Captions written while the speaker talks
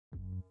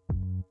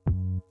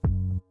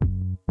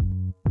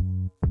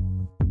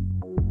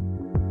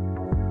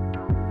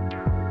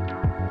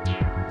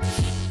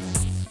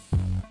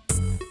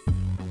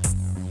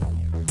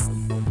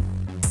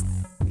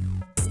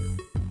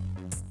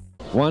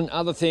One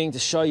other thing to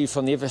show you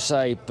from the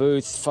FSA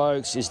booth,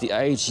 folks, is the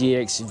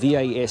AGX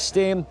VAS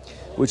stem,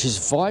 which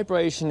is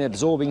vibration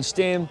absorbing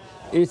stem.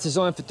 It's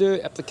designed for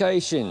dirt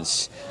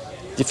applications.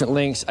 Different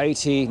lengths,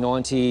 80,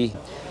 90.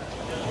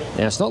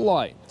 Now it's not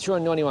light,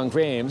 291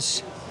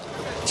 grams.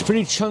 It's a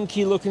pretty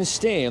chunky looking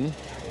stem,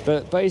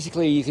 but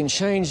basically you can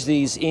change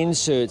these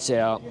inserts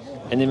out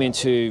and they're meant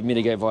to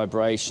mitigate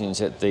vibrations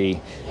at the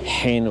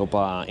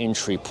handlebar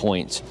entry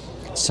point.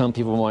 Some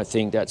people might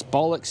think that's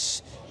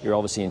bollocks. You're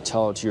obviously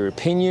entitled to your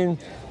opinion.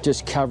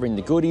 Just covering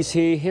the goodies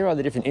here. Here are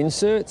the different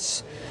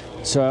inserts.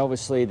 So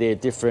obviously there are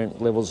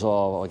different levels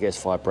of, I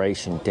guess,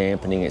 vibration,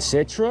 dampening,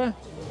 etc.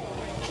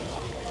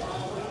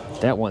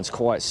 That one's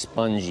quite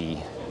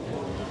spongy.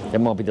 That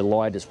might be the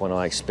lightest one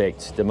I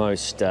expect. The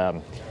most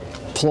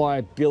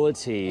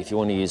pliability, if you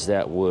want to use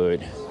that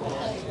word.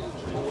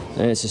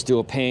 And let's just do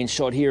a pan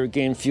shot here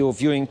again for your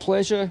viewing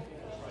pleasure.